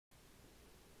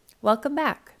Welcome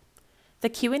back. The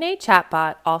Q&A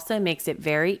chatbot also makes it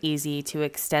very easy to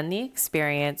extend the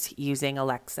experience using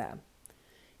Alexa.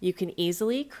 You can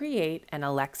easily create an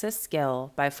Alexa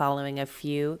skill by following a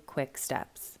few quick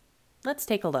steps. Let's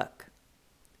take a look.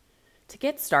 To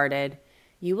get started,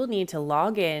 you will need to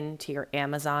log in to your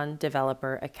Amazon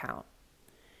developer account.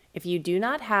 If you do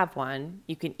not have one,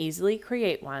 you can easily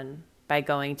create one by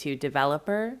going to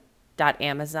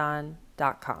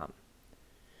developer.amazon.com.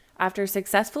 After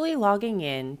successfully logging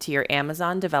in to your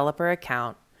Amazon developer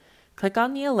account, click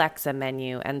on the Alexa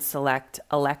menu and select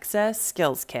Alexa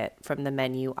Skills Kit from the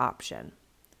menu option.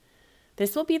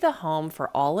 This will be the home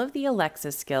for all of the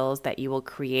Alexa skills that you will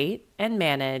create and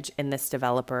manage in this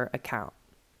developer account.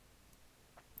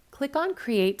 Click on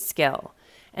Create Skill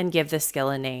and give the skill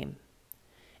a name.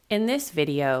 In this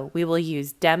video, we will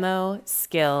use Demo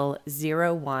Skill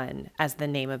 01 as the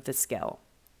name of the skill.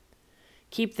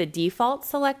 Keep the default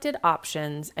selected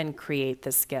options and create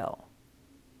the skill.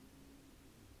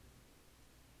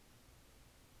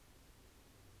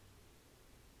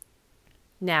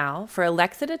 Now, for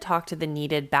Alexa to talk to the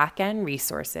needed backend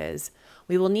resources,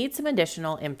 we will need some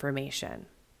additional information.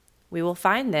 We will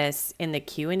find this in the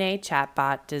Q&A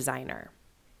Chatbot Designer.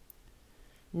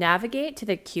 Navigate to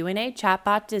the Q&A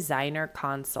Chatbot Designer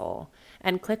console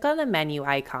and click on the menu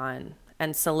icon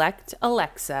and select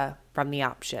Alexa from the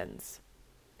options.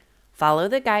 Follow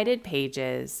the guided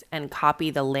pages and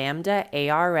copy the Lambda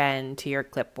ARN to your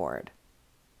clipboard.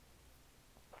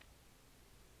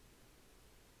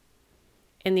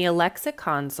 In the Alexa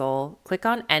console, click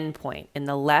on Endpoint in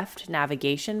the left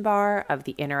navigation bar of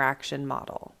the interaction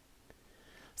model.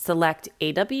 Select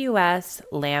AWS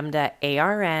Lambda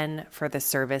ARN for the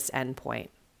service endpoint.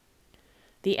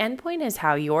 The endpoint is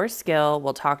how your skill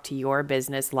will talk to your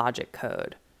business logic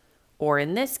code, or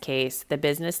in this case, the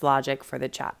business logic for the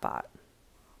chatbot.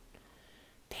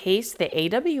 Paste the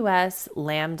AWS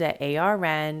Lambda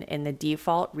ARN in the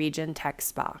default region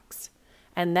text box,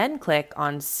 and then click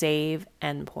on Save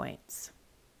Endpoints.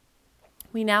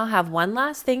 We now have one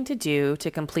last thing to do to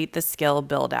complete the skill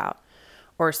build-out,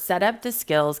 or set up the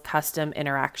skill's custom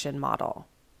interaction model.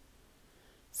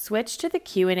 Switch to the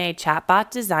Q&A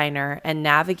Chatbot Designer and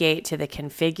navigate to the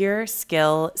Configure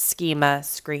Skill Schema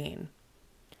screen,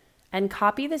 and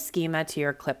copy the schema to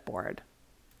your clipboard.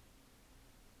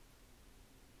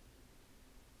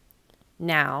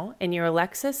 Now, in your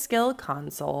Alexa skill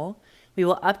console, we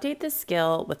will update the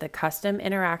skill with a custom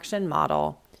interaction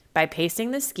model by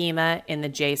pasting the schema in the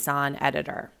JSON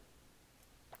editor.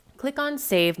 Click on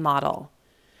Save Model,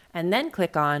 and then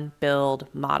click on Build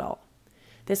Model.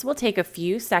 This will take a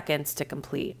few seconds to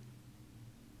complete.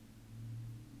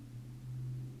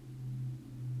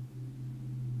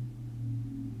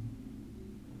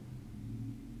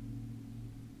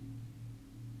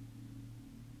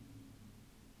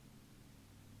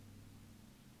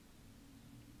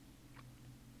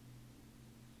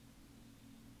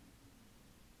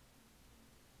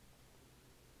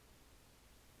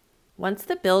 Once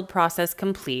the build process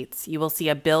completes, you will see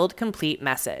a Build Complete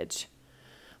message.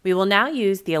 We will now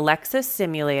use the Alexa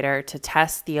simulator to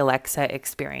test the Alexa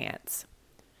experience.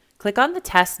 Click on the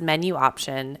Test menu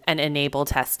option and enable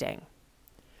testing.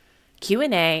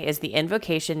 Q&A is the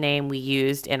invocation name we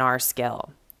used in our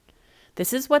skill.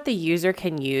 This is what the user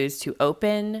can use to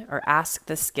open or ask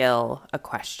the skill a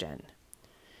question.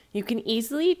 You can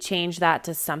easily change that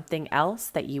to something else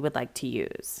that you would like to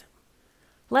use.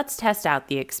 Let's test out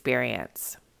the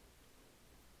experience.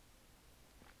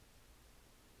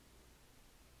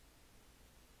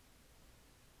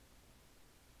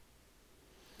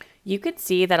 You could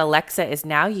see that Alexa is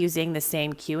now using the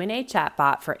same Q&A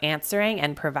chatbot for answering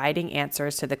and providing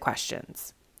answers to the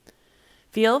questions.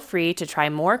 Feel free to try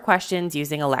more questions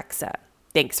using Alexa.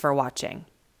 Thanks for watching.